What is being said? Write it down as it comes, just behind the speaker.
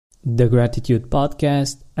The Gratitude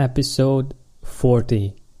Podcast, episode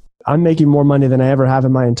 40. I'm making more money than I ever have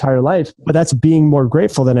in my entire life, but that's being more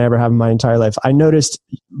grateful than I ever have in my entire life. I noticed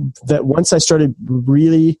that once I started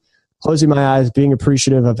really closing my eyes, being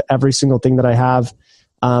appreciative of every single thing that I have,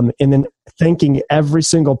 and then thanking every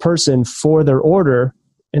single person for their order,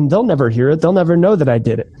 and they'll never hear it. They'll never know that I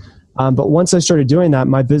did it. But once I started doing that,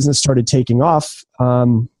 my business started taking off,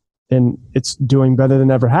 and it's doing better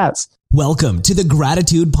than ever has. Welcome to the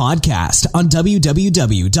Gratitude Podcast on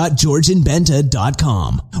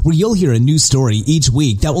www.georgianbenta.com, where you'll hear a new story each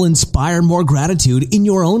week that will inspire more gratitude in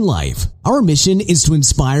your own life. Our mission is to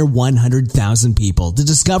inspire 100,000 people to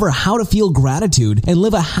discover how to feel gratitude and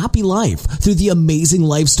live a happy life through the amazing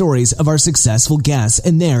life stories of our successful guests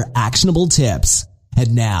and their actionable tips.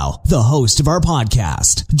 And now, the host of our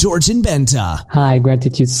podcast, Georgian Benta. Hi,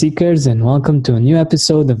 gratitude seekers, and welcome to a new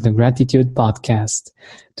episode of the Gratitude Podcast.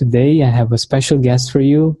 Today, I have a special guest for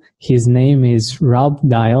you. His name is Rob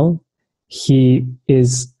Dial. He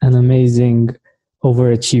is an amazing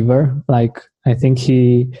overachiever. I think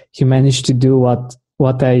he managed to do what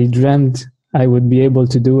I dreamed I would be able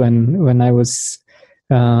to do when I was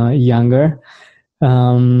younger.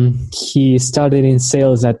 He started in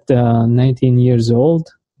sales at 19 years old.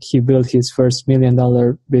 He built his first $1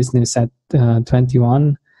 million business at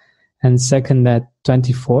 21, and second at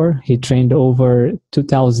 24. He trained over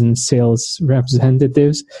 2,000 sales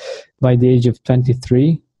representatives by the age of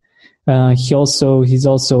 23. He's also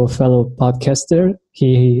a fellow podcaster.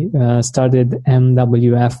 He started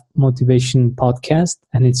MWF Motivation Podcast,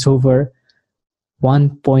 and it's over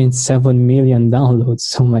 1.7 million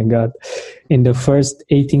downloads. Oh my God. In the first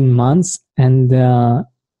 18 months. And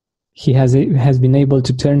he has been able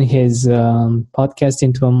to turn his podcast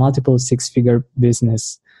into a multiple six-figure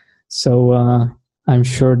business. So I'm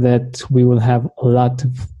sure that we will have a lot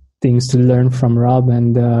of things to learn from Rob,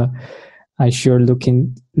 and I sure look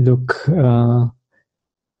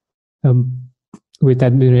with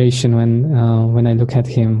admiration when I look at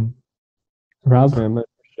him. Rob? I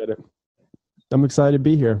appreciate it. I'm excited to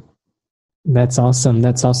be here. That's awesome.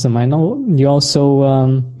 I know you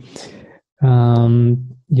also,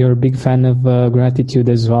 you're a big fan of gratitude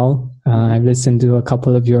as well. I've listened to a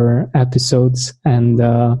couple of your episodes, and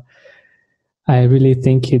I really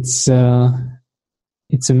think it's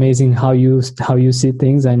amazing how you see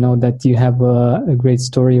things. I know that you have a great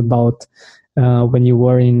story about when you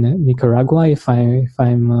were in Nicaragua, if I'm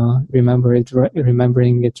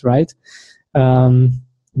remembering it right.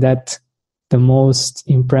 That the most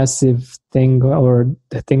impressive thing, or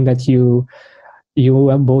the thing that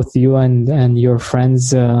both you and your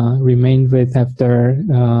friends remained with after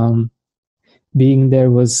being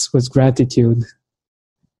there was gratitude.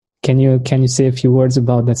 Can you say a few words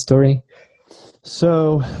about that story?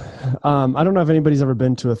 So, I don't know if anybody's ever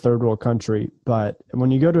been to a third world country, but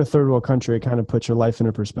when you go to a third world country, it kind of puts your life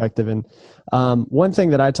into perspective. And one thing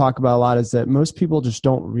that I talk about a lot is that most people just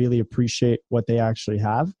don't really appreciate what they actually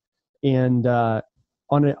have. And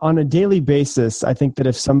on a daily basis, I think that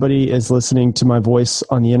if somebody is listening to my voice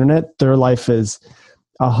on the internet, their life is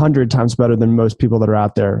 100 times better than most people that are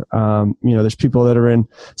out there. There's people that are in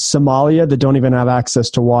Somalia that don't even have access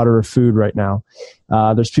to water or food right now.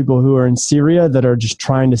 There's people who are in Syria that are just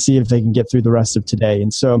trying to see if they can get through the rest of today.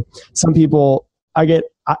 And so some people, I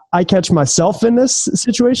catch myself in this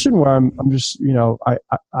situation where I'm just,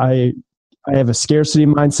 I have a scarcity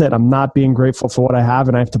mindset. I'm not being grateful for what I have,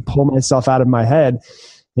 and I have to pull myself out of my head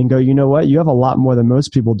and go, you know what? You have a lot more than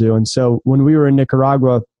most people do. And so when we were in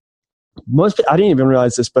Nicaragua, I didn't even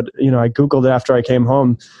realize this, but I Googled it after I came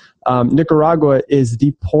home. Nicaragua is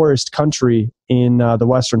the poorest country in the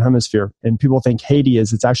Western Hemisphere, and people think Haiti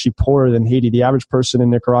is. It's actually poorer than Haiti. The average person in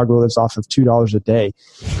Nicaragua lives off of $2 a day.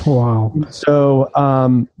 Wow. So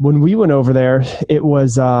when we went over there, it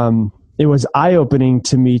was eye-opening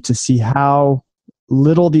to me to see how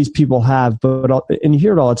little these people have. And you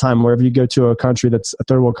hear it all the time, wherever you go to a country that's a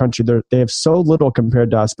third world country, they have so little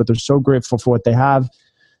compared to us, but they're so grateful for what they have.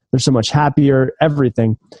 They're so much happier,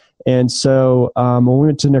 everything. And so when we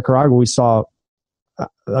went to Nicaragua, we saw,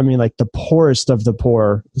 the poorest of the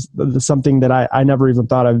poor, something that I never even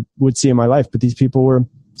thought I would see in my life. But these people were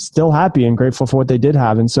still happy and grateful for what they did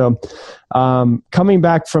have. And so coming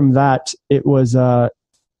back from that, it was to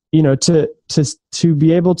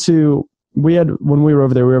be able to, when we were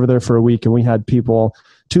over there for a week, and we had people,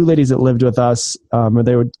 2 ladies that lived with us, where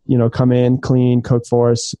they would, come in, clean, cook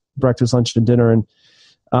for us, breakfast, lunch, and dinner. And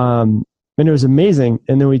it was amazing.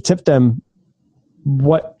 And then we tipped them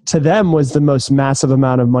what to them was the most massive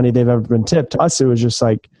amount of money they've ever been tipped. To us, it was just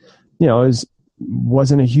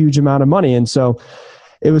wasn't a huge amount of money. And so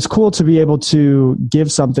it was cool to be able to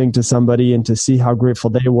give something to somebody and to see how grateful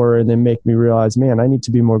they were, and then make me realize, man, I need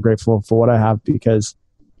to be more grateful for what I have, because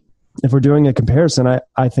if we're doing a comparison,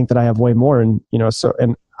 I think that I have way more, and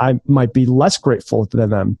and I might be less grateful than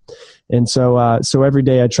them. And so every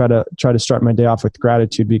day I try to start my day off with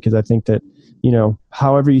gratitude, because I think that,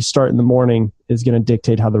 however you start in the morning is going to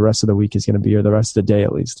dictate how the rest of the week is going to be, or the rest of the day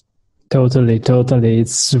at least. Totally.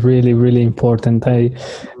 It's really, really important. I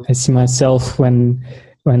see myself when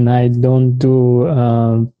I don't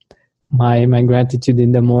do my gratitude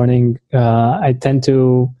in the morning, I tend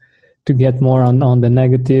to get more on the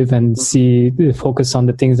negative and focus on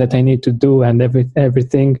the things that I need to do and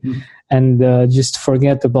everything, and just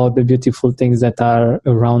forget about the beautiful things that are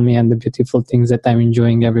around me and the beautiful things that I'm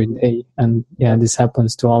enjoying every day. And this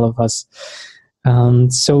happens to all of us.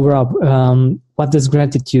 So Rob, what does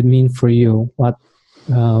gratitude mean for you? What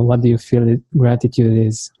do you feel gratitude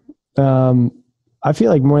is? I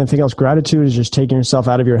feel like more than anything else, gratitude is just taking yourself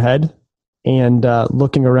out of your head and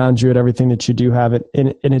looking around you at everything that you do have.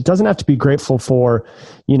 And it doesn't have to be grateful for,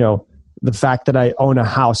 the fact that I own a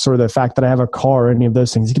house or the fact that I have a car or any of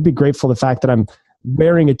those things. You can be grateful for the fact that I'm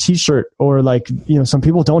wearing a t-shirt, or some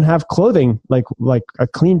people don't have clothing, like a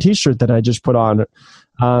clean t-shirt that I just put on.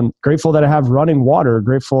 Grateful that I have running water,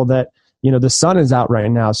 grateful that, the sun is out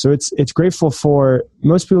right now. So it's grateful for,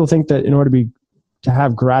 most people think that in order to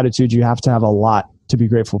have gratitude, you have to have a lot to be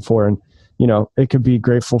grateful for. And, it could be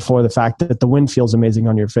grateful for the fact that the wind feels amazing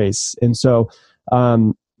on your face. And so,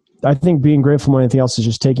 I think being grateful more than anything else is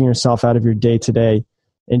just taking yourself out of your day to day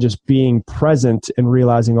and just being present and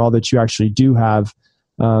realizing all that you actually do have.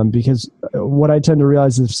 Because what I tend to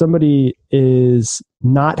realize is if somebody is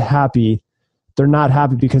not happy, they're not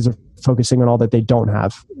happy because they're focusing on all that they don't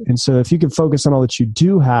have. And so if you can focus on all that you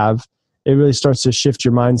do have, it really starts to shift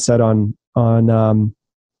your mindset on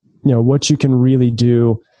what you can really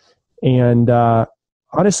do. And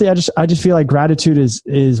honestly, I just feel like gratitude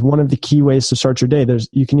is one of the key ways to start your day.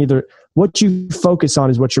 What you focus on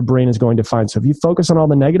is what your brain is going to find. So if you focus on all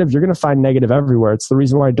the negative, you're going to find negative everywhere. It's the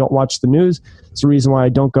reason why I don't watch the news. It's the reason why I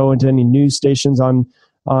don't go into any news stations on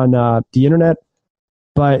the internet.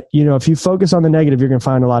 But, if you focus on the negative, you're going to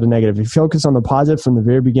find a lot of negative. If you focus on the positive from the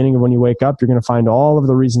very beginning of when you wake up, you're going to find all of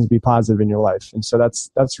the reasons to be positive in your life. And so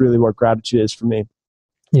that's really what gratitude is for me.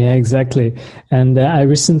 Yeah, exactly. And I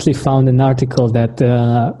recently found an article that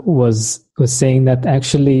was saying that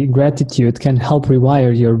actually gratitude can help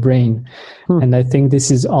rewire your brain. And I think this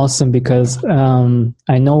is awesome because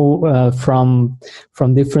I know from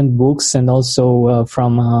different books and also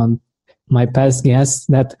from my past guests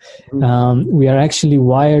that we are actually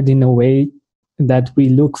wired in a way that we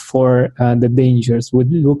look for the dangers, we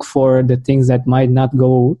look for the things that might not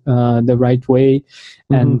go the right way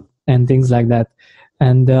and things like that.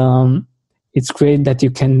 And it's great that you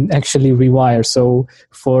can actually rewire. So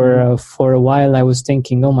for a while I was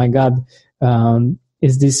thinking, oh my God,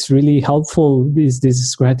 is this really helpful? Is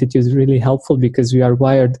this gratitude really helpful? Because we are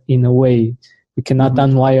wired in a way. We cannot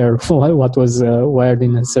unwire what was wired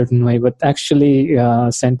in a certain way. But actually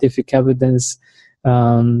scientific evidence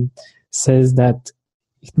says that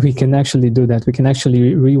we can actually do that. We can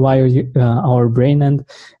actually rewire our brain. And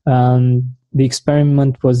the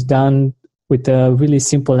experiment was done with a really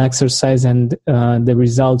simple exercise, and the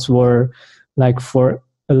results were like for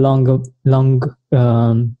a long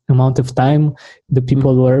amount of time, the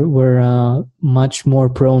people were much more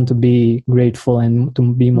prone to be grateful and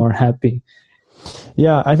to be more happy.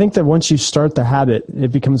 Yeah, I think that once you start the habit,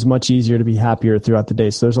 it becomes much easier to be happier throughout the day.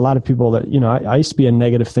 So there's a lot of people that, I used to be a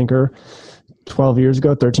negative thinker 12 years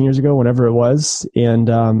ago, 13 years ago, whenever it was. And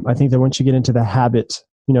I think that once you get into the habit,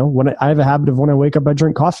 when I have a habit of when I wake up, I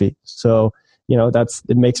drink coffee. So,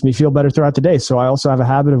 it makes me feel better throughout the day. So I also have a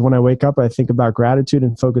habit of when I wake up, I think about gratitude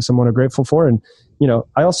and focus on what I'm grateful for. And,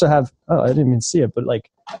 I also have, I didn't even see it, but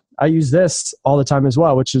I use this all the time as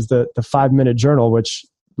well, which is the 5-minute journal, which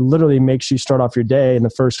literally makes you start off your day. And the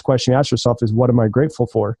first question you ask yourself is, what am I grateful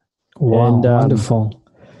for? Wow, and, wonderful.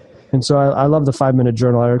 And so I love the 5-minute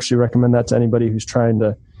journal. I actually recommend that to anybody who's trying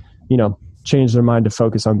to, change their mind to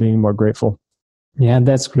focus on being more grateful. Yeah,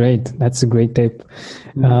 that's great. That's a great tip.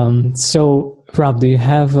 So Rob, do you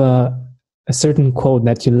have a certain quote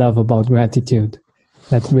that you love about gratitude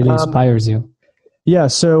that really inspires you? Yeah,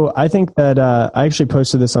 so I think that I actually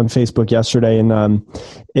posted this on Facebook yesterday, and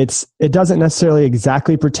it doesn't necessarily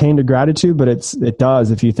exactly pertain to gratitude, but it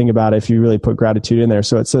does if you think about it, if you really put gratitude in there.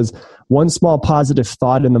 So it says, one small positive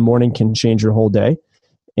thought in the morning can change your whole day.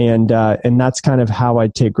 And that's kind of how I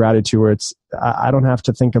take gratitude, where I don't have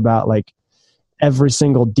to think about every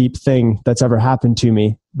single deep thing that's ever happened to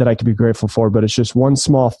me that I could be grateful for, but it's just one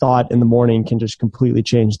small thought in the morning can just completely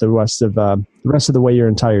change the rest of the way your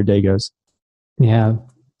entire day goes. Yeah,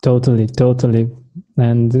 totally.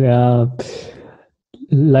 And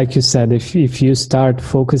like you said, if you start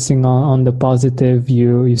focusing on the positive,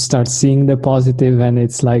 you start seeing the positive, and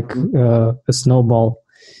it's like a snowball.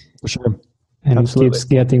 For sure. And Absolutely. It keeps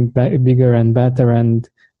getting bigger and better and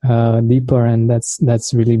deeper, and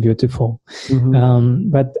that's really beautiful.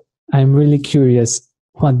 But I'm really curious,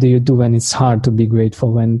 what do you do when it's hard to be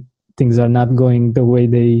grateful, when things are not going the way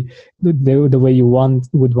the way you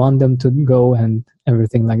would want them to go, and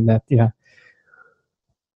everything like that? Yeah.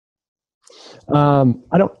 I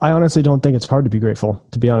honestly don't think it's hard to be grateful,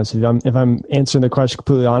 to be honest with you. If I'm answering the question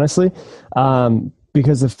completely honestly,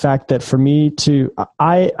 because the fact that for me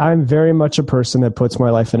I'm very much a person that puts my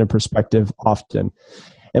life in a perspective often.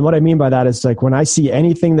 And what I mean by that is, like, when I see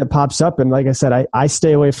anything that pops up, and like I said, I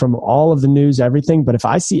stay away from all of the news, everything, but if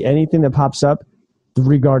I see anything that pops up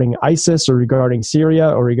regarding ISIS or regarding Syria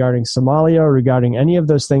or regarding Somalia or regarding any of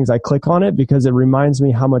those things, I click on it because it reminds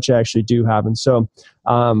me how much I actually do have. And so,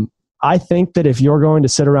 I think that if you're going to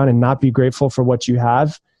sit around and not be grateful for what you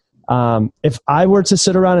have, if I were to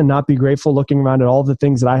sit around and not be grateful, looking around at all the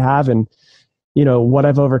things that I have and, what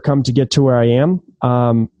I've overcome to get to where I am,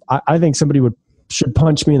 I think somebody should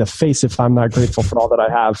punch me in the face if I'm not grateful for all that I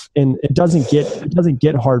have. And it doesn't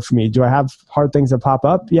get hard for me. Do I have hard things that pop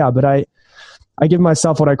up? Yeah, but I give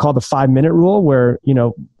myself what I call the 5-minute rule, where,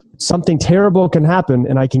 something terrible can happen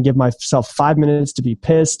and I can give myself 5 minutes to be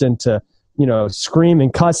pissed and to, scream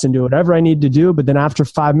and cuss and do whatever I need to do. But then after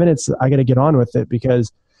 5 minutes, I got to get on with it,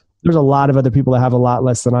 because there's a lot of other people that have a lot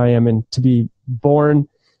less than I am. And to be born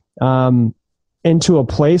into a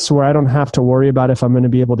place where I don't have to worry about if I'm going to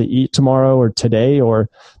be able to eat tomorrow or today, or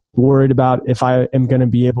worried about if I am going to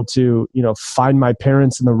be able to, find my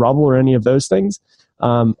parents in the rubble or any of those things.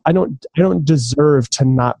 I don't deserve to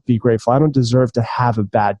not be grateful. I don't deserve to have a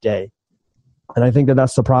bad day. And I think that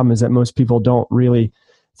that's the problem, is that most people don't really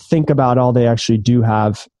think about all they actually do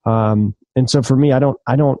have. And so for me, I don't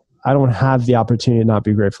have the opportunity to not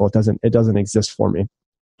be grateful. It doesn't exist for me.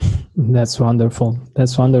 That's wonderful.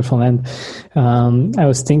 And I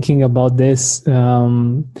was thinking about this.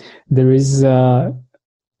 There is a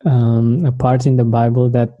part in the Bible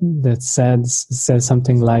that says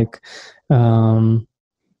something like,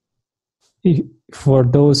 for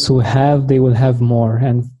those who have, they will have more,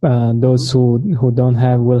 and those who don't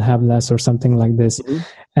have will have less, or something like this. Mm-hmm.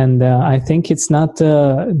 And I think it's not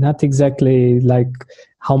exactly like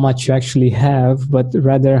how much you actually have, but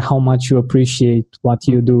rather how much you appreciate what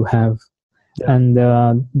you do have. Yeah. And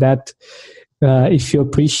that if you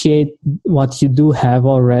appreciate what you do have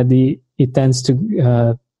already, it tends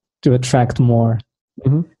to attract more.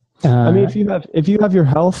 Mm-hmm. I mean, if you have your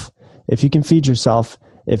health, if you can feed yourself,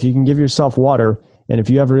 if you can give yourself water, and if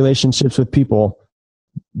you have relationships with people,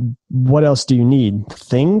 what else do you need?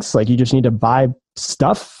 Things? Like, you just need to buy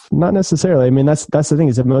stuff? Not necessarily. I mean, that's the thing,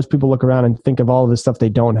 is that most people look around and think of all of the stuff they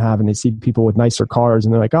don't have, and they see people with nicer cars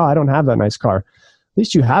and they're like, oh, I don't have that nice car. At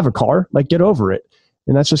least you have a car. Like, get over it.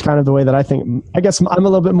 And that's just kind of the way that I think. I guess I'm a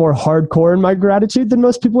little bit more hardcore in my gratitude than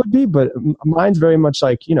most people would be, but mine's very much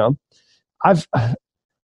like,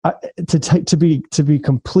 to be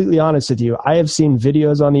completely honest with you, I have seen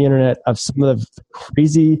videos on the internet of some of the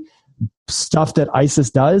crazy stuff that ISIS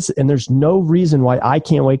does, and there's no reason why I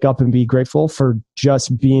can't wake up and be grateful for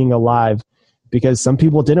just being alive, because some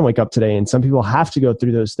people didn't wake up today, and some people have to go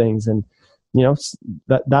through those things. And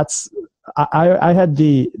that's I had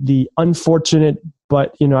the unfortunate,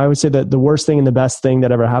 but I would say that the worst thing and the best thing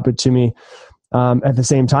that ever happened to me at the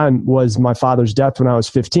same time was my father's death when I was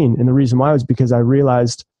 15. And the reason why was because I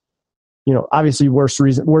realized, obviously worst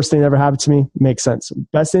thing that ever happened to me makes sense.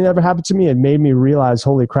 Best thing that ever happened to me, it made me realize,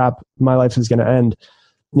 holy crap, my life is going to end.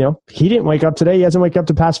 He didn't wake up today. He hasn't waked up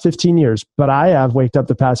the past 15 years, but I have waked up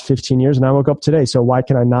the past 15 years, and I woke up today. So why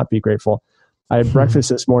can I not be grateful? I had breakfast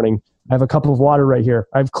this morning. I have a cup of water right here.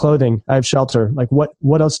 I have clothing. I have shelter. Like,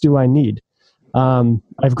 what else do I need? I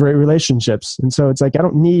have great relationships. And so it's like, you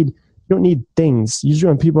don't need things. Usually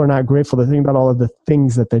when people are not grateful, they think about all of the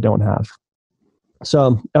things that they don't have.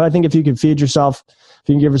 So I think if you can feed yourself, if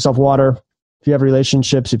you can give yourself water, if you have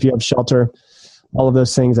relationships, if you have shelter, all of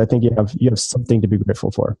those things, I think you have something to be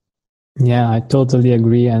grateful for. Yeah, I totally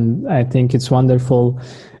agree. And I think it's wonderful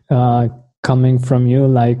coming from you.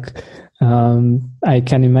 Like, I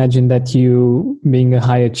can imagine that you, being a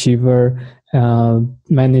high achiever,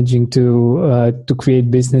 managing to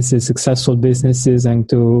create businesses, successful businesses, and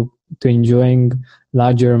to enjoying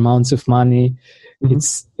larger amounts of money.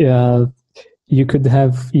 Mm-hmm. you could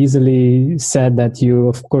have easily said that you,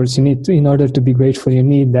 of course, you need to, in order to be grateful, you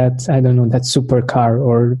need that, I don't know, that supercar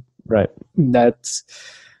or right, that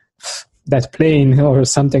plane or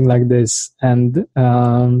something like this. And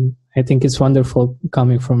I think it's wonderful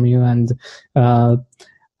coming from you. And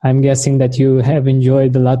I'm guessing that you have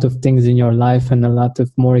enjoyed a lot of things in your life and a lot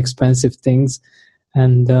of more expensive things.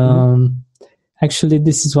 And actually,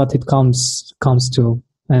 this is what it comes to.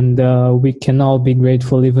 And we can all be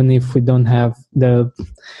grateful, even if we don't have the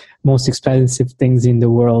most expensive things in the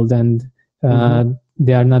world. And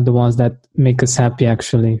they are not the ones that make us happy,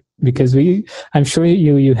 actually. Because I'm sure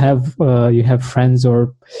you have friends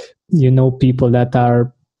or people that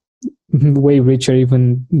are way richer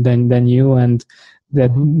even than you, and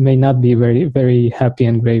that may not be very, very happy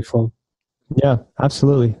and grateful. Yeah,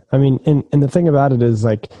 absolutely. I mean, and the thing about it is,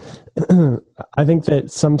 like, I think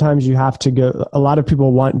that sometimes you have to go. A lot of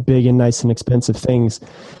people want big and nice and expensive things.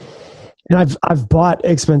 And I've bought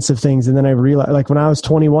expensive things, and then I realized, like, when I was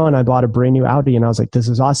 21, I bought a brand new Audi, and I was like, this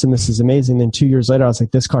is awesome, this is amazing. Then 2 years later, I was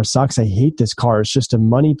like, this car sucks. I hate this car. It's just a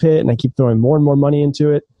money pit, and I keep throwing more and more money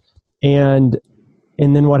into it. And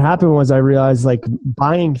then what happened was I realized, like,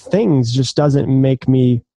 buying things just doesn't make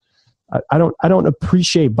me. I don't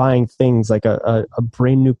appreciate buying things like a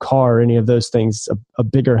brand new car or any of those things, a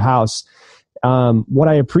bigger house. What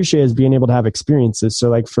I appreciate is being able to have experiences. So,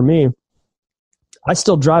 like, for me, I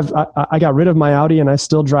still drive. I got rid of my Audi, and I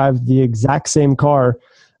still drive the exact same car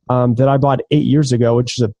that I bought 8 years ago,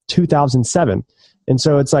 which is a 2007. And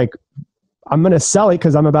so it's like, I'm going to sell it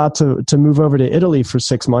because I'm about to move over to Italy for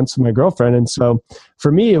 6 months with my girlfriend. And so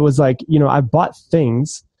for me, it was like, I bought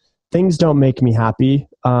things. Things don't make me happy.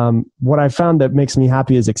 What I found that makes me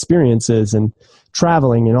happy is experiences and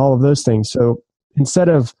traveling and all of those things. So instead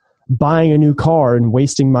of buying a new car and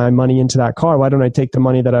wasting my money into that car, why don't I take the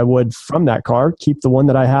money that I would from that car, keep the one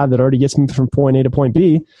that I have that already gets me from point A to point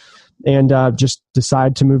B, and just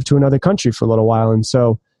decide to move to another country for a little while. And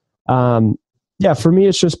so, for me,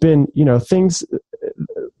 it's just been, things.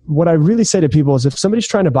 What I really say to people is, if somebody's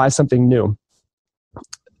trying to buy something new,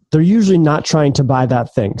 they're usually not trying to buy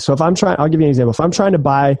that thing. So I'll give you an example. If I'm trying to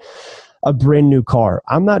buy a brand new car,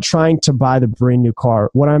 I'm not trying to buy the brand new car.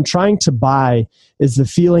 What I'm trying to buy is the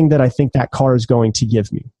feeling that I think that car is going to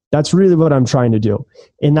give me. That's really what I'm trying to do.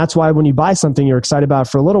 And that's why when you buy something, you're excited about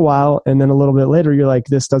it for a little while, and then a little bit later, you're like,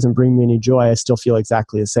 this doesn't bring me any joy. I still feel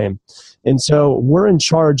exactly the same. And so we're in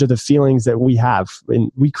charge of the feelings that we have,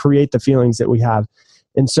 and we create the feelings that we have.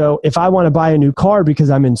 And so if I want to buy a new car because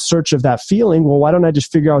I'm in search of that feeling, well, why don't I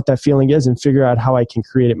just figure out what that feeling is and figure out how I can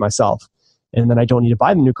create it myself? And then I don't need to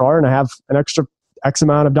buy the new car, and I have an extra X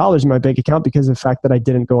amount of dollars in my bank account because of the fact that I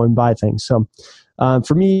didn't go and buy things. So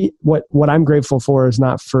for me, what I'm grateful for is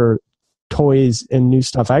not for toys and new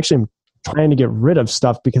stuff. I actually am trying to get rid of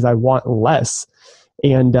stuff because I want less.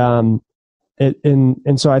 And so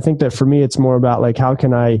I think that for me, it's more about, like, how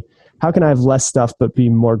can I have less stuff but be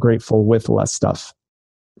more grateful with less stuff?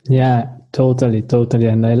 Yeah, totally.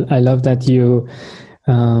 And I love that you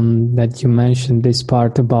mentioned this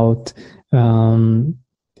part about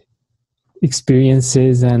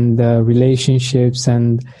experiences and relationships.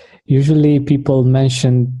 And usually people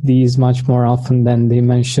mention these much more often than they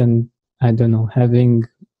mention, I don't know, having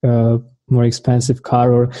a more expensive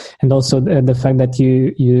car, and also the fact that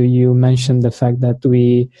you mentioned the fact that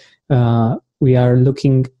we are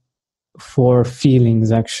looking for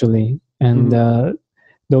feelings, actually, and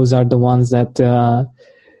those are the ones that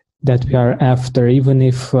we are after. Even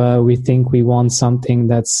if we think we want something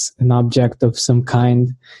that's an object of some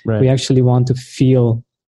kind, right, we actually want to feel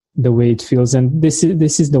the way it feels. And this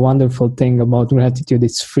is the wonderful thing about gratitude.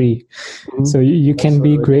 It's free. So you can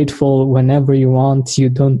Absolutely. Be grateful whenever you want. You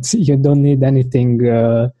don't need anything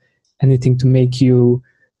to make you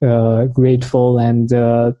grateful, and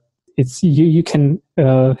it's you can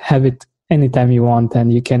have it anytime you want,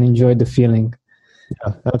 and you can enjoy the feeling.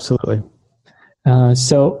 Yeah, absolutely.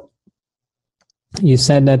 So you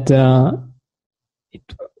said that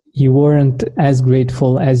you weren't as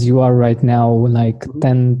grateful as you are right now, like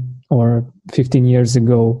 10 or 15 years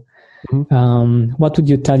ago. What would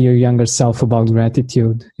you tell your younger self about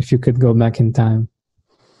gratitude if you could go back in time?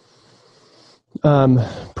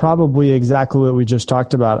 Probably exactly what we just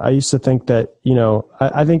talked about. I used to think that,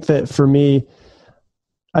 I think that for me,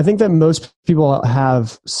 I think that most people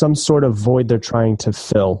have some sort of void they're trying to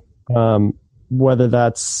fill, whether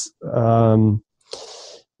that's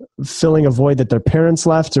filling a void that their parents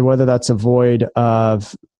left, or whether that's a void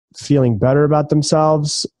of feeling better about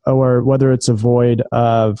themselves, or whether it's a void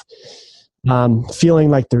of feeling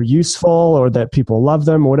like they're useful or that people love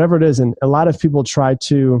them, or whatever it is. And a lot of people try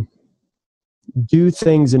to do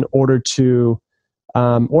things in order to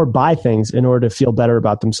or buy things in order to feel better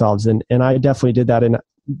about themselves. And I definitely did that. And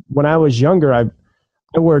when I was younger, I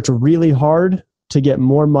worked really hard to get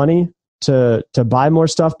more money to buy more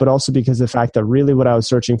stuff, but also because of the fact that really what I was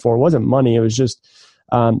searching for wasn't money. It was just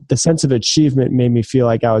the sense of achievement made me feel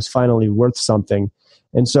like I was finally worth something.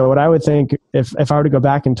 And so what I would think, if I were to go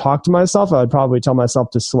back and talk to myself, I would probably tell myself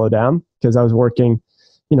to slow down, because I was working,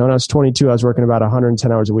 when I was 22, I was working about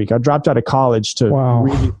 110 hours a week. I dropped out of college to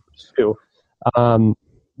really pursue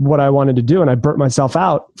what I wanted to do, and I burnt myself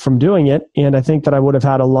out from doing it. And I think that I would have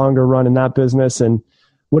had a longer run in that business and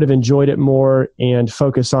would have enjoyed it more and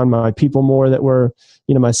focused on my people more that were,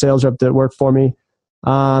 my sales rep that worked for me.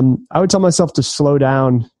 I would tell myself to slow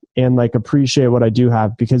down and like appreciate what I do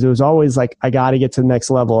have, because it was always like, I got to get to the next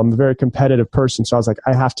level. I'm a very competitive person. So I was like,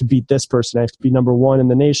 I have to beat this person. I have to be number one in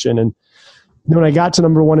the nation. And when I got to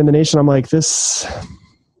number one in the nation, I'm like, this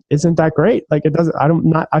isn't that great. Like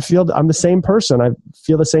I feel I'm the same person. I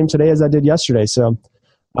feel the same today as I did yesterday. So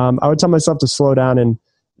I would tell myself to slow down and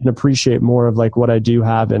appreciate more of like what I do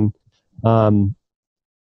have. And I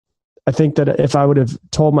think that if I would have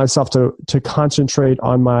told myself to concentrate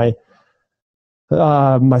on my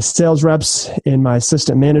sales reps and my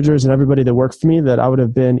assistant managers and everybody that worked for me, that I would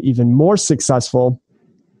have been even more successful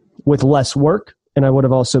with less work, and I would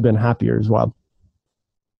have also been happier as well.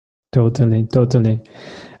 Totally.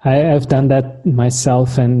 I've done that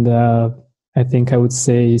myself, and I think I would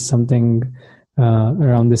say something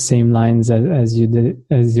around the same lines as you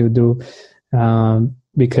do,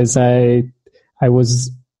 because I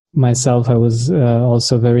was myself. I was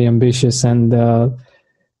also very ambitious, and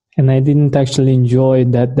I didn't actually enjoy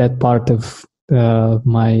that part of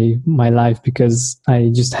my life, because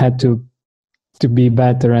I just had to be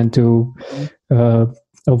better and to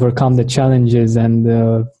overcome the challenges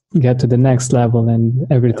and get to the next level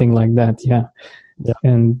and everything like that. Yeah.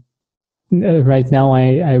 And right now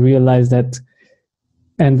I realize that,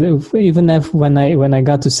 and even when I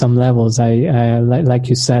got to some levels, I like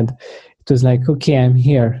you said, it was like, okay, I'm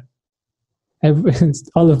here.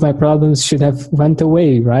 All of my problems should have went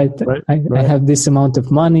away, right? I have this amount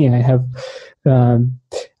of money. I have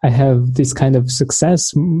this kind of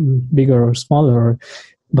success, bigger or smaller,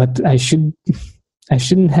 but I shouldn't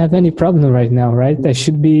have any problem right now, right? I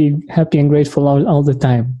should be happy and grateful all the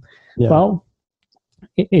time. Yeah. Well,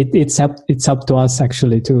 it's up to us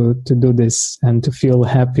actually to do this and to feel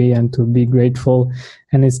happy and to be grateful.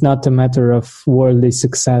 And it's not a matter of worldly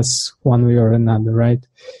success one way or another, right?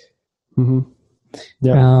 Mm-hmm.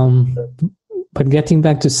 Yeah. But getting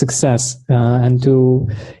back to success and to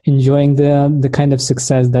enjoying the kind of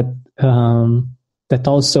success that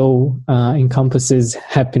also encompasses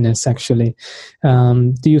happiness, actually.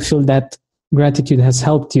 Do you feel that gratitude has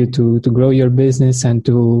helped you to grow your business and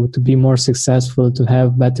to be more successful, to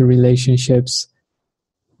have better relationships?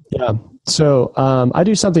 Yeah. So I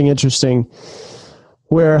do something interesting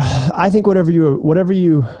where I think whatever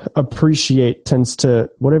you appreciate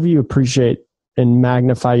and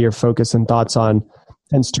magnify your focus and thoughts on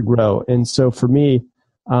tends to grow. And so for me,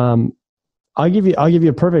 I'll give you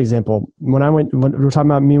a perfect example. When we're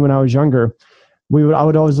talking about me when I was younger, I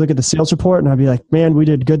would always look at the sales report and I'd be like, man, we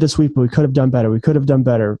did good this week, but we could have done better. We could have done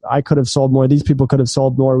better. I could have sold more. These people could have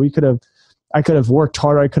sold more. I could have worked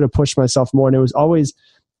harder. I could have pushed myself more. And it was always,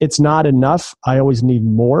 it's not enough. I always need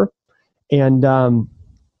more. And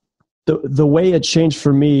the way it changed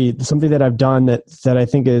for me, something that I've done that I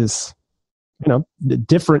think is,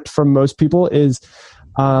 different from most people is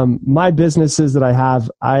my businesses that I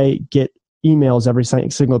have, I get emails every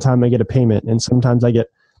single time I get a payment. And sometimes I get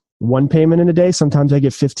one payment in a day. Sometimes I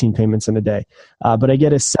get 15 payments in a day. But I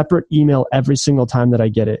get a separate email every single time that I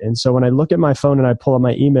get it. And so when I look at my phone and I pull up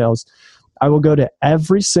my emails, I will go to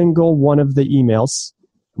every single one of the emails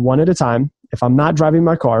one at a time if I'm not driving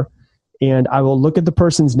my car. And I will look at the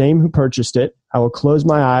person's name who purchased it. I will close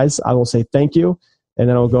my eyes. I will say thank you. And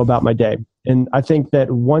then I will go about my day. And I think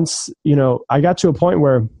that once, I got to a point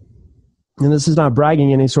where, and this is not bragging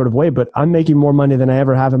in any sort of way, but I'm making more money than I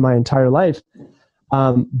ever have in my entire life.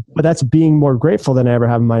 But that's being more grateful than I ever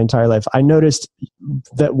have in my entire life. I noticed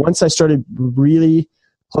that once I started really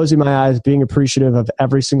closing my eyes, being appreciative of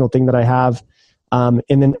every single thing that I have, and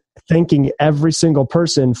then thanking every single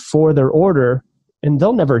person for their order, and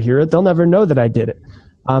they'll never hear it. They'll never know that I did it.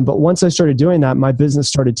 But once I started doing that, my business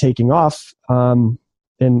started taking off,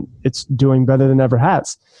 and it's doing better than ever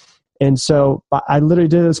has. And so I literally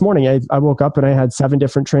did it this morning. I woke up and I had 7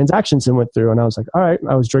 different transactions and went through, and I was like, all right,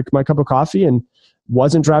 I was drinking my cup of coffee and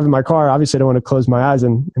wasn't driving my car. Obviously, I don't want to close my eyes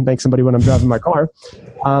and thank somebody when I'm driving my car.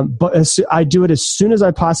 But I do it as soon as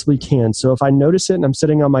I possibly can. So if I notice it and I'm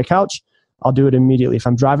sitting on my couch, I'll do it immediately. If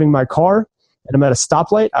I'm driving my car and I'm at a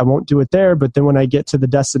stoplight, I won't do it there. But then when I get to the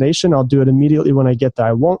destination, I'll do it immediately when I get there.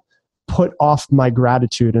 I won't put off my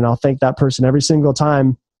gratitude, and I'll thank that person every single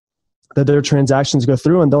time that their transactions go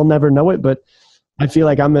through, and they'll never know it. But I feel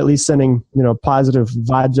like I'm at least sending, positive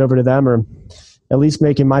vibes over to them, or at least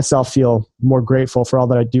making myself feel more grateful for all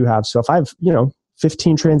that I do have. So if I have,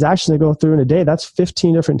 15 transactions that go through in a day, that's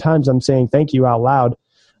 15 different times I'm saying thank you out loud.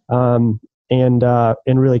 And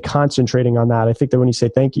really concentrating on that. I think that when you say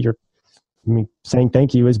thank you, saying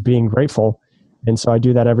thank you is being grateful. And so I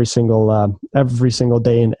do that every single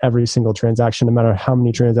day in every single transaction, no matter how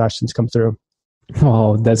many transactions come through.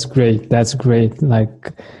 Oh, that's great. That's great.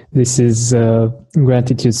 Like, this is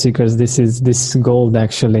Gratitude Seekers. This is gold,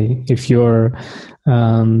 actually. If you're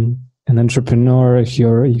an entrepreneur, if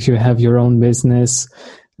you have your own business,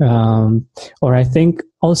 or I think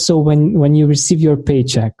also when you receive your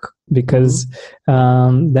paycheck, because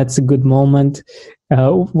that's a good moment.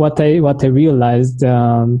 What I realized,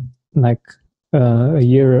 a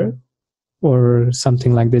year or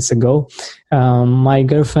something like this ago, my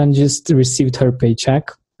girlfriend just received her paycheck,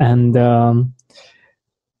 and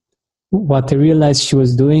what I realized she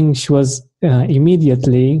was doing, she was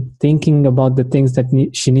immediately thinking about the things that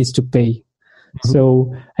she needs to pay.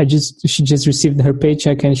 So she just received her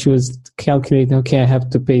paycheck, and she was calculating, okay, I have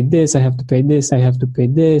to pay this, I have to pay this, I have to pay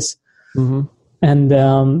this. And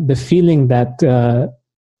the feeling that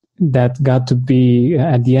got to be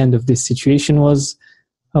at the end of this situation was,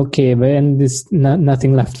 okay, but and this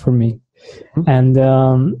nothing left for me. And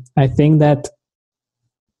I think that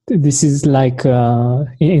this is like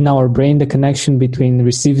in our brain, the connection between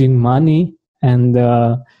receiving money and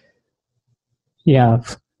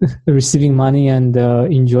receiving money and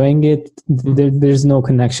enjoying it. There's no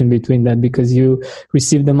connection between that, because you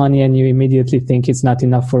receive the money and you immediately think it's not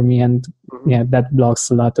enough for me, and that blocks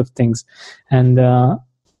a lot of things. And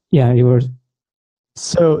you were.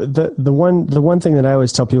 So the one thing that I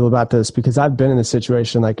always tell people about this, because I've been in a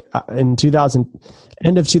situation like in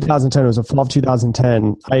end of 2010, it was a fall of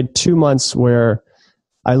 2010. I had 2 months where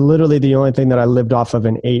I literally, the only thing that I lived off of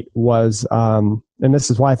and ate was, and this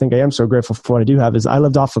is why I think I am so grateful for what I do have, is I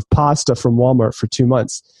lived off of pasta from Walmart for 2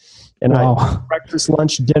 months. And Wow. I had breakfast,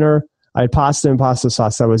 lunch, dinner. I had pasta and pasta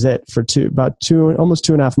sauce. That was it for almost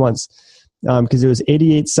 2.5 months. Because it was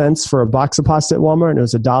 88 cents for a box of pasta at Walmart, and it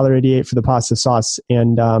was $1.88 for the pasta sauce.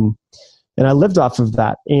 And I lived off of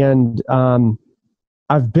that. And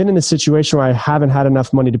I've been in a situation where I haven't had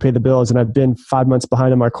enough money to pay the bills, and I've been 5 months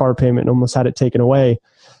behind on my car payment and almost had it taken away.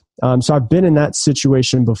 So I've been in that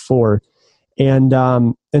situation before. And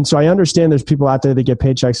so I understand there's people out there that get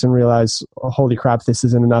paychecks and realize, oh, holy crap, this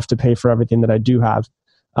isn't enough to pay for everything that I do have.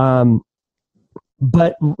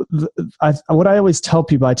 But what I always tell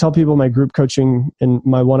people, my group coaching and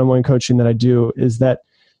my one-on-one coaching that I do is that,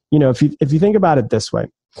 if you think about it this way,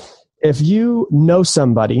 if you know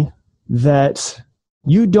somebody that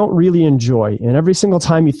you don't really enjoy, and every single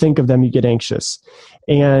time you think of them, you get anxious,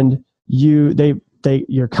 and you're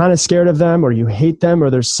kind of scared of them, or you hate them,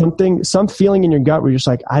 or there's some feeling in your gut where you're just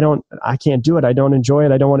like, I can't do it. I don't enjoy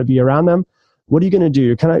it. I don't want to be around them. What are you going to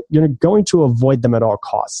do? You're going to avoid them at all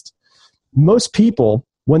costs. Most people,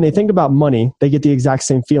 when they think about money, they get the exact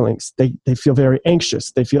same feelings. They feel very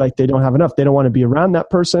anxious. They feel like they don't have enough. They don't want to be around that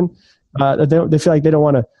person. They feel like they don't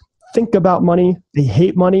want to think about money. They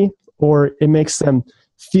hate money, or it makes them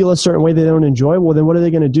feel a certain way they don't enjoy. Well, then what are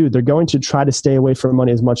they going to do? They're going to try to stay away from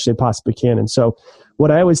money as much as they possibly can. And so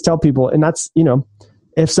what I always tell people, and that's,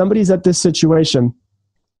 if somebody's at this situation,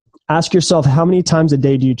 ask yourself, how many times a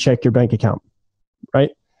day do you check your bank account,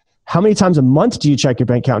 right? How many times a month do you check your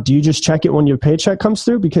bank account? Do you just check it when your paycheck comes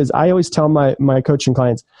through? Because I always tell my coaching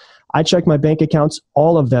clients, I check my bank accounts,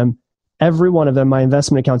 all of them, every one of them, my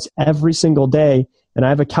investment accounts, every single day. And I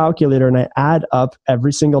have a calculator, and I add up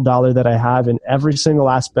every single dollar that I have in every single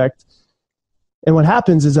aspect. And what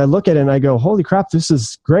happens is I look at it and I go, holy crap, this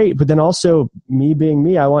is great. But then also, me being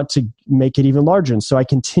me, I want to make it even larger. And so I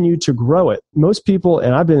continue to grow it. Most people,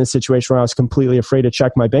 and I've been in a situation where I was completely afraid to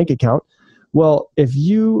check my bank account. Well, if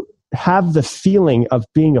you have the feeling of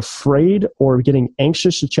being afraid or getting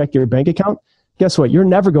anxious to check your bank account, guess what? You're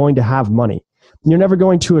never going to have money. You're never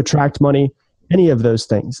going to attract money, any of those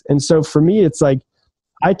things. And so for me, it's like,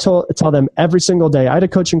 I tell them every single day. I had a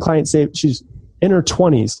coaching client say she's in her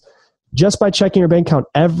 20s. Just by checking her bank account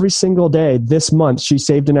every single day this month, she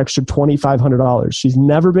saved an extra $2,500. She's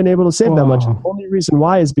never been able to save that much. The only reason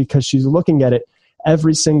why is because she's looking at it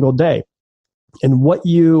every single day. And what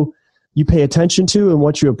you pay attention to and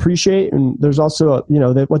what you appreciate. And there's also,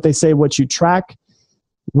 what they say, what you track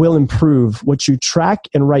will improve. What you track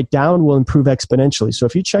and write down will improve exponentially. So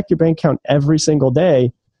if you check your bank account every single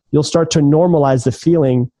day, you'll start to normalize the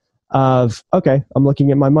feeling of, okay, I'm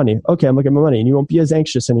looking at my money. Okay, I'm looking at my money. And you won't be as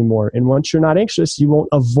anxious anymore. And once you're not anxious, you won't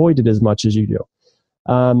avoid it as much as you do.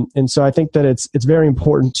 And so I think that it's very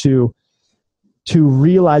important to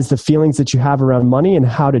realize the feelings that you have around money and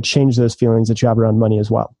how to change those feelings that you have around money as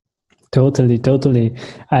well. Totally.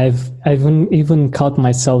 I've even caught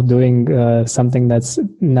myself doing something that's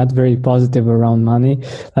not very positive around money.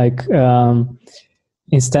 Like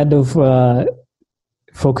instead of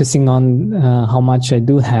focusing on how much I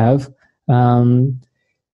do have,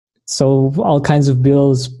 so all kinds of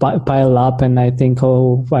bills pile up, and I think,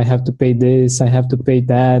 oh, I have to pay this, I have to pay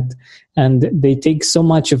that, and they take so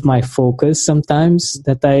much of my focus sometimes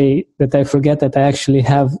that I forget that I actually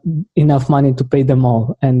have enough money to pay them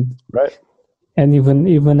all, and right, and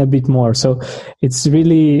even a bit more. So it's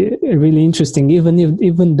really interesting.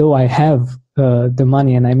 Even though I have the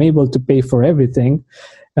money and I'm able to pay for everything,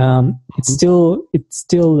 it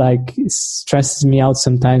still like stresses me out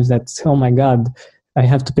sometimes. That, oh my God, I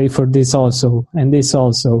have to pay for this also and this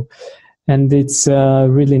also, and it's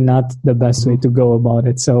really not the best way to go about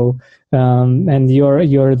it. So and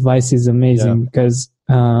your advice is amazing, because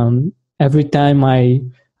every time I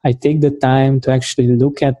take the time to actually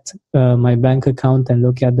look at my bank account and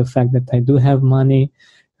look at the fact that I do have money,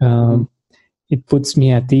 it puts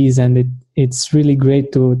me at ease, and it's really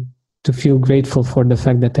great to feel grateful for the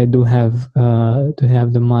fact that I do have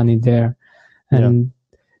the money there. And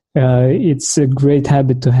it's a great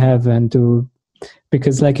habit to have, and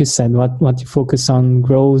because like you said, what you focus on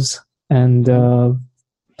grows, and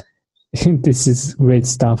this is great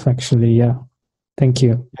stuff, actually. Yeah. Thank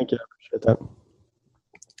you. Thank you. I appreciate that.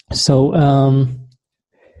 So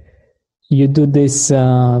you do this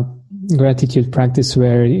gratitude practice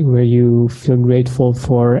where you feel grateful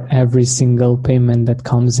for every single payment that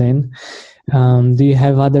comes in. Do you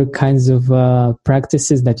have other kinds of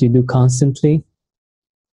practices that you do constantly?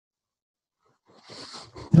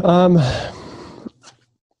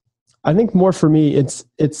 I think more for me, it's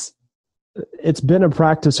been a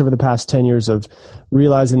practice over the past 10 years of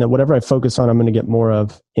realizing that whatever I focus on, I'm going to get more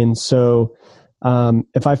of. And so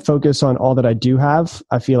if I focus on all that I do have,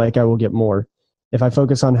 I feel like I will get more. If I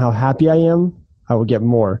focus on how happy I am, I will get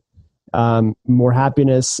more. More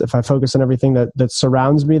happiness. If I focus on everything that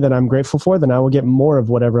surrounds me that I'm grateful for, then I will get more of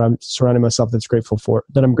whatever I'm surrounding myself that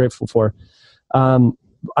I'm grateful for.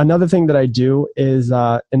 Another thing that I do is,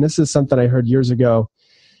 and this is something I heard years ago,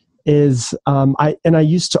 is I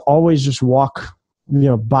used to always just walk,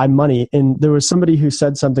 by money. And there was somebody who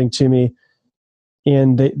said something to me,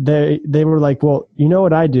 and they were like, well,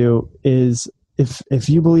 what I do is if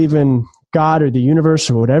you believe in God or the universe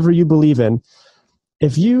or whatever you believe in,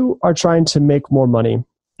 if you are trying to make more money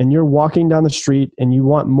and you're walking down the street and you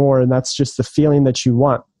want more, and that's just the feeling that you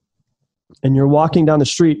want, and you're walking down the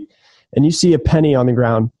street and you see a penny on the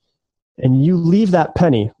ground and you leave that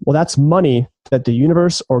penny, well, that's money that the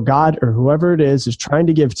universe or God or whoever it is trying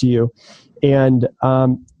to give to you. And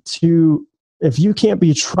if you can't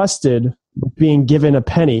be trusted with being given a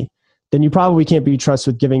penny, then you probably can't be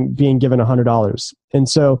trusted with being given $100. And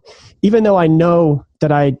so even though I know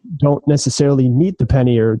that I don't necessarily need the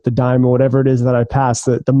penny or the dime or whatever it is that I pass,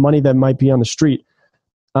 the money that might be on the street,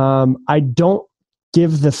 I don't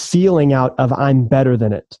give the feeling out of I'm better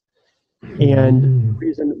than it. And the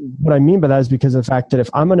reason, what I mean by that is because of the fact that if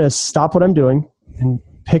I'm going to stop what I'm doing and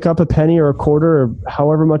pick up a penny or a quarter or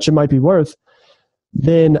however much it might be worth,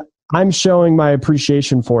 then I'm showing my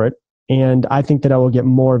appreciation for it. And I think that I will get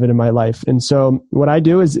more of it in my life. And so what I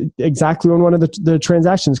do is exactly when one of the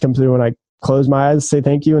transactions comes through, when I close my eyes, say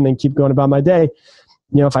thank you, and then keep going about my day.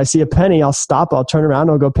 If I see a penny, I'll stop, I'll turn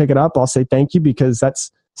around, I'll go pick it up. I'll say thank you, because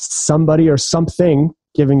that's somebody or something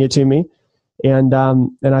giving it to me. And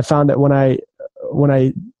I found that when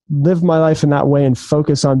I live my life in that way and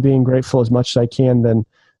focus on being grateful as much as I can, then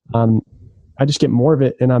I just get more of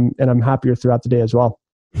it, and I'm happier throughout the day as well.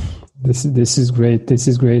 This is great. This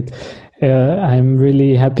is great. I'm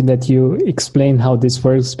really happy that you explain how this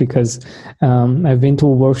works, because I've been to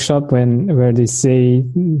a workshop where they say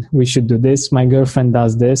we should do this. My girlfriend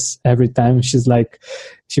does this every time. She's like,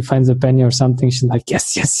 she finds a penny or something, she's like,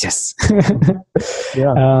 yes.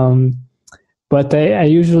 Yeah. But I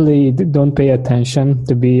usually don't pay attention,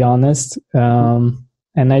 to be honest. And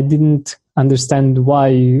I didn't understand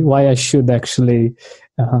why I should actually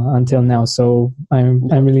until now. So I'm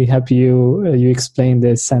really happy you explained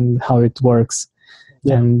this and how it works.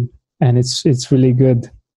 Yeah. And it's really good.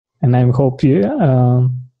 And I hope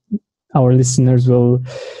our listeners will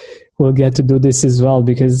get to do this as well,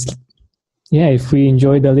 because if we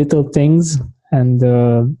enjoy the little things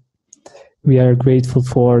and we are grateful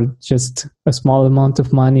for just a small amount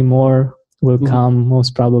of money. More will come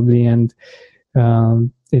most probably, and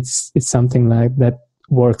it's something like that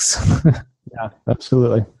works. Yeah,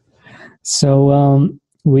 absolutely. So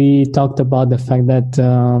we talked about the fact that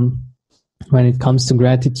when it comes to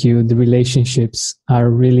gratitude, the relationships are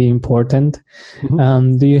really important.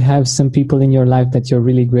 Do you have some people in your life that you're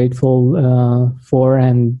really grateful for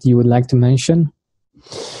and you would like to mention?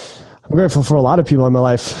 I'm grateful for a lot of people in my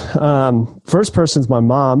life. First person's my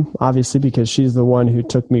mom, obviously, because she's the one who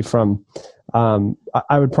took me from,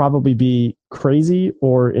 I would probably be crazy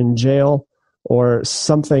or in jail or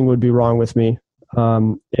something would be wrong with me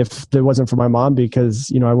if it wasn't for my mom,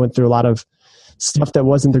 because, I went through a lot of stuff that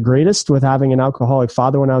wasn't the greatest with having an alcoholic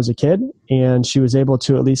father when I was a kid, and she was able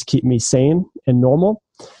to at least keep me sane and normal.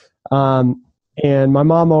 And my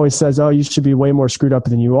mom always says, "Oh, you should be way more screwed up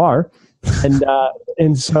than you are."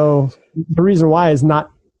 And so the reason why is not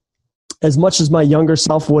as much as my younger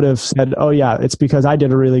self would have said, "Oh yeah, it's because I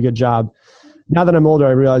did a really good job." Now that I'm older,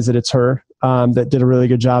 I realize that it's her that did a really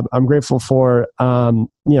good job. I'm grateful for,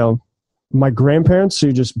 my grandparents,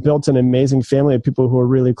 who just built an amazing family of people who are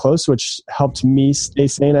really close, which helped me stay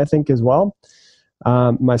sane, I think, as well.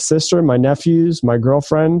 My sister, my nephews, my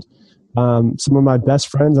girlfriend, some of my best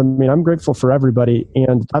friends. I mean, I'm grateful for everybody.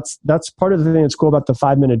 And that's part of the thing that's cool about the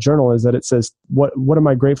 5-minute journal, is that it says, what am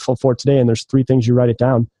I grateful for today? And there's 3 things, you write it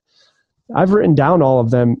down. I've written down all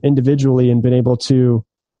of them individually and been able to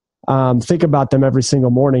think about them every single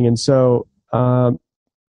morning. And so,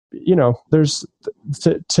 there's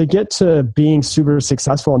to get to being super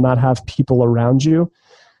successful and not have people around you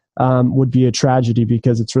would be a tragedy,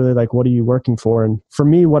 because it's really like, what are you working for? And for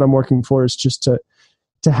me, what I'm working for is just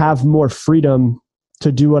to have more freedom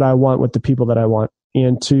to do what I want with the people that I want,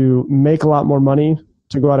 and to make a lot more money.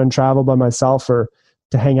 To go out and travel by myself or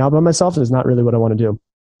to hang out by myself is not really what I want to do.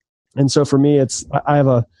 And so for me, I have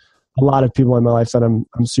a lot of people in my life that I'm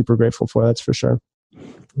super grateful for. That's for sure.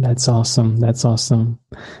 That's awesome. That's awesome.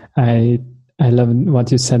 I love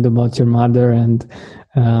what you said about your mother, and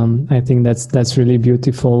I think that's really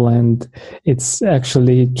beautiful, and it's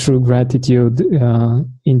actually true gratitude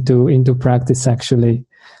into practice, actually,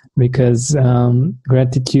 because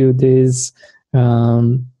gratitude is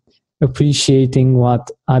appreciating what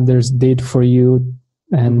others did for you,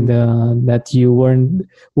 and that you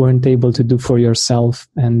weren't able to do for yourself,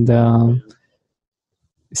 and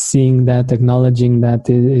seeing that, acknowledging that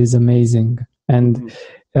is amazing. And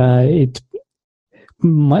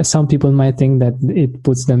some people might think that it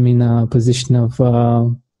puts them in a position of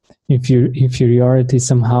inferiority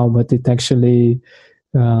somehow, but it actually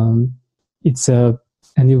it's an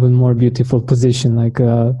even more beautiful position, like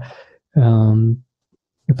a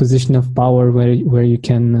position of power where you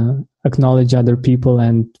can acknowledge other people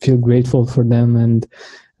and feel grateful for them, and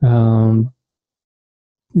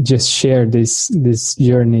just share this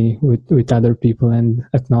journey with other people and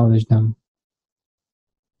acknowledge them.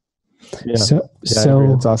 Yeah. So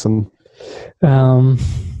that's awesome.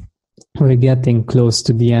 We're getting close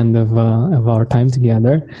to the end of our time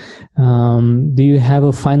together. Do you have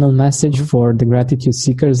a final message for the gratitude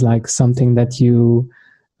seekers, like something that you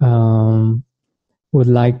would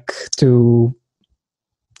like to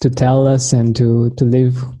tell us, and to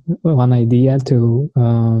leave one idea to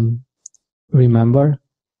remember?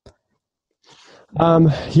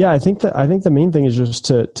 I think the main thing is just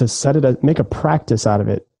to set it, make a practice out of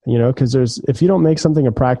it, because if you don't make something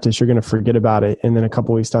a practice, you're going to forget about it. And then a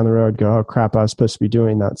couple weeks down the road go, oh crap, I was supposed to be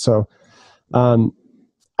doing that. So,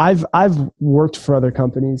 I've worked for other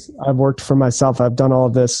companies. I've worked for myself. I've done all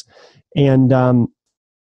of this. And,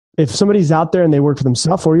 if somebody's out there and they work for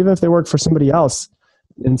themselves, or even if they work for somebody else,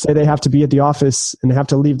 and say they have to be at the office and they have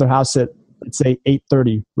to leave their house at, let's say,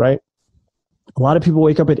 8:30, right? A lot of people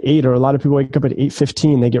wake up at 8, or a lot of people wake up at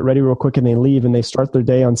 8:15. They get ready real quick and they leave, and they start their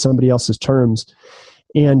day on somebody else's terms.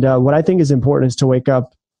 And what I think is important is to wake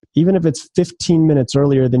up, even if it's 15 minutes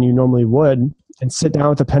earlier than you normally would, and sit down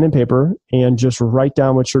with a pen and paper and just write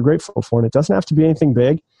down what you're grateful for. And it doesn't have to be anything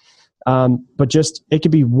big, but just, it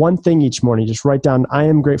could be one thing each morning. Just write down, I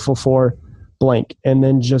am grateful for blank, and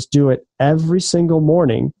then just do it every single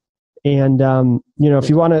morning. And if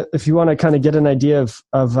you want to kind of get an idea of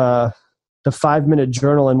the 5-minute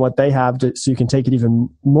journal and what they have, so you can take it even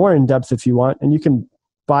more in depth if you want. And you can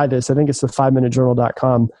buy this. I think it's the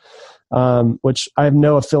 5minutejournal.com, which I have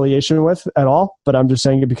no affiliation with at all, but I'm just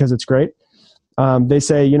saying it because it's great. They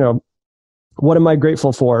say, what am I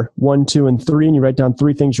grateful for? 1, 2, and 3. And you write down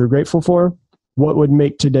 3 things you're grateful for. What would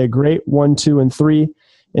make today great? 1, 2, and 3.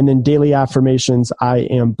 And then daily affirmations, I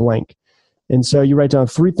am blank. And so you write down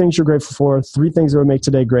 3 things you're grateful for, 3 things that would make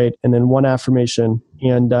today great, and then 1 affirmation.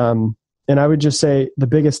 And And I would just say the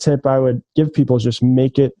biggest tip I would give people is just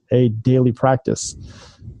make it a daily practice.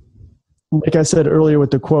 Like I said earlier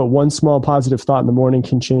with the quote, one small positive thought in the morning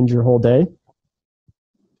can change your whole day.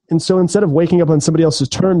 And so instead of waking up on somebody else's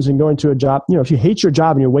terms and going to a job, if you hate your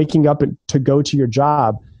job and you're waking up to go to your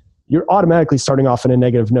job, you're automatically starting off on a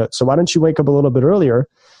negative note. So why don't you wake up a little bit earlier,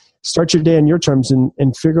 start your day on your terms,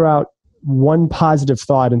 and figure out one positive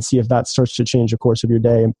thought and see if that starts to change the course of your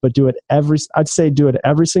day. But do it every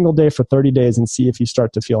single day for 30 days and see if you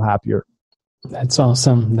start to feel happier. That's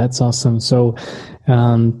awesome. So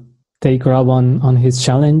take Rob on his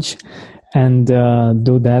challenge and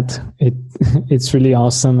do that. It's really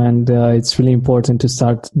awesome, and it's really important to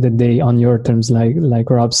start the day on your terms. Like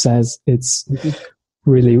Rob says, it's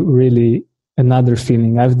really, really another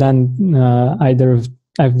feeling. I've done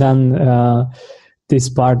this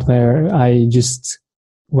part where I just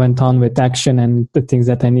went on with action and the things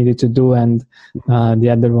that I needed to do, and the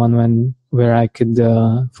other one where I could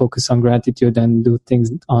focus on gratitude and do things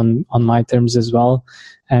on my terms as well.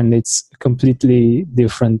 And it's a completely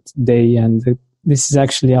different day, and this is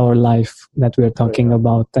actually our life that we're talking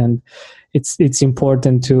about. And it's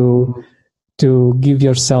important to give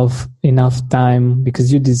yourself enough time,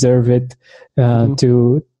 because you deserve it,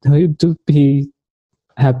 to be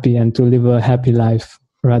happy and to live a happy life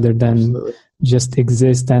rather than Absolutely. just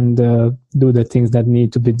exist and do the things that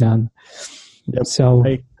need to be done. Yep. So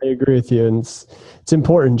I agree with you. And it's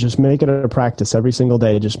important. Just make it a practice every single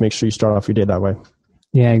day. Just make sure you start off your day that way.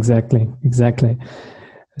 yeah, exactly.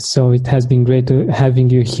 So it has been great having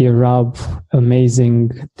you here, Rob.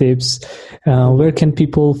 Amazing tips. Where can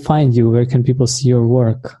people find you? Where can people see your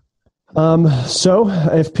work? So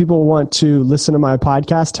if people want to listen to my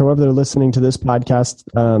podcast, however they're listening to this podcast,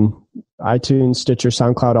 iTunes, Stitcher,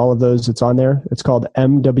 SoundCloud, all of those, it's on there. It's called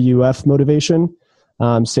MWF Motivation.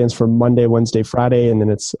 Stands for Monday, Wednesday, Friday, and then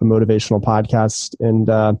it's a motivational podcast.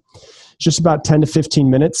 And just about 10 to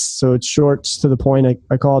 15 minutes. So it's short, to the point.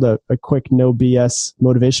 I call it a quick, no BS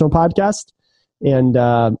motivational podcast. And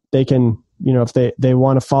they can, if they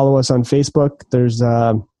want to follow us on Facebook, there's,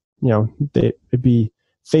 it'd be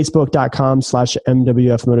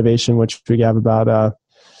facebook.com/MWF Motivation, which we have about,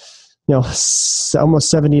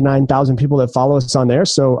 almost 79,000 people that follow us on there.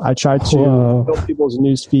 So I try to fill people's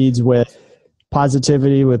news feeds with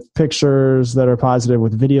positivity, with pictures that are positive,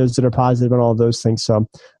 with videos that are positive, and all of those things. So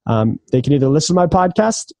they can either listen to my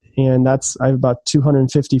podcast, and I have about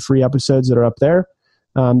 250 free episodes that are up there.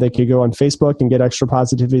 They could go on Facebook and get extra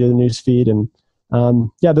positivity in the news feed. And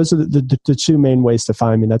those are the two main ways to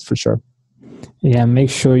find me, that's for sure. Yeah,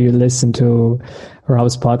 make sure you listen to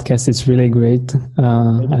Rob's podcast. It's really great.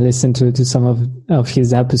 I listened to some of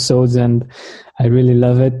his episodes, and I really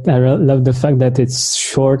love it. I love the fact that it's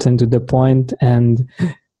short and to the point, and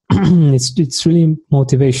it's really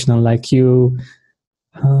motivational. Like you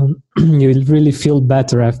really feel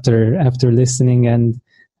better after listening, and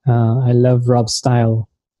I love Rob's style.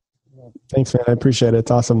 Thanks, man. I appreciate it.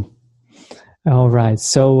 It's awesome. All right.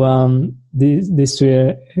 So this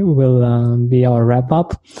will be our wrap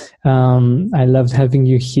up. I loved having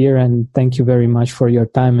you here, and thank you very much for your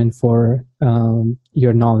time and for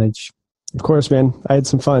your knowledge. Of course, man. I had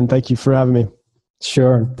some fun. Thank you for having me.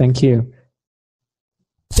 Sure. Thank you.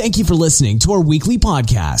 Thank you for listening to our weekly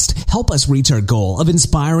podcast. Help us reach our goal of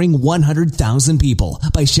inspiring 100,000 people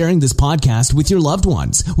by sharing this podcast with your loved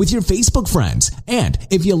ones, with your Facebook friends. And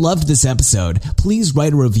if you loved this episode, please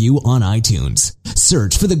write a review on iTunes.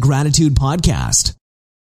 Search for the Gratitude Podcast.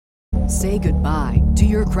 Say goodbye to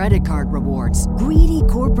your credit card rewards. Greedy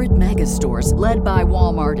corporate mega stores, led by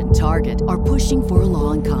Walmart and Target, are pushing for a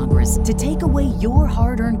law in Congress to take away your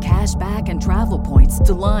hard-earned cash back and travel points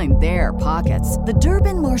to line their pockets. The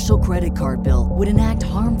Durbin-Marshall credit card bill would enact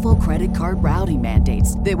harmful credit card routing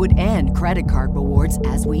mandates that would end credit card rewards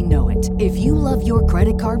as we know it. If you love your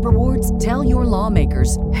credit card rewards, tell your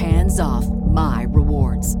lawmakers, hands off my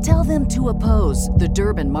rewards. Tell them to oppose the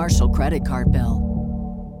Durbin-Marshall credit card bill.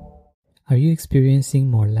 Are you experiencing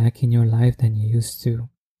more lack in your life than you used to?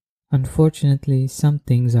 Unfortunately, some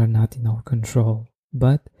things are not in our control,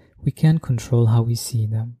 but we can control how we see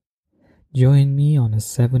them. Join me on a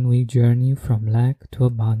 7-week journey from lack to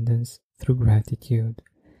abundance through gratitude.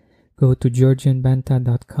 Go to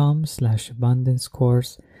georgianbenta.com/abundance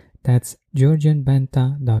course. That's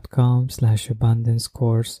georgianbenta.com/abundance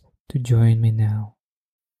course to join me now.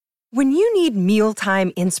 When you need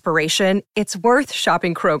mealtime inspiration, it's worth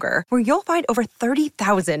shopping Kroger, where you'll find over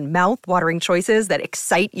 30,000 mouth-watering choices that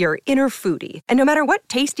excite your inner foodie. And no matter what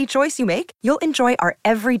tasty choice you make, you'll enjoy our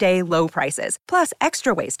everyday low prices, plus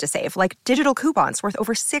extra ways to save, like digital coupons worth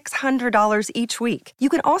over $600 each week. You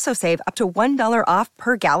can also save up to $1 off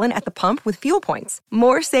per gallon at the pump with fuel points.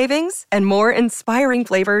 More savings and more inspiring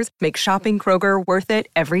flavors make shopping Kroger worth it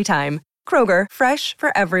every time. Kroger, fresh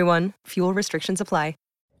for everyone. Fuel restrictions apply.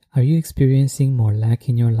 Are you experiencing more lack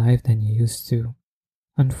in your life than you used to?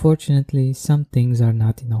 Unfortunately, some things are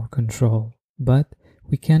not in our control, but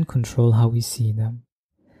we can control how we see them.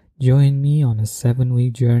 Join me on a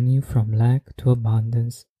 7-week journey from lack to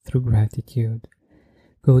abundance through gratitude.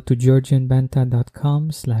 Go to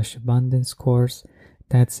georgianbenta.com/abundance course.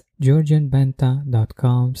 That's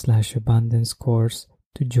georgianbenta.com/abundance course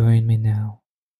to join me now.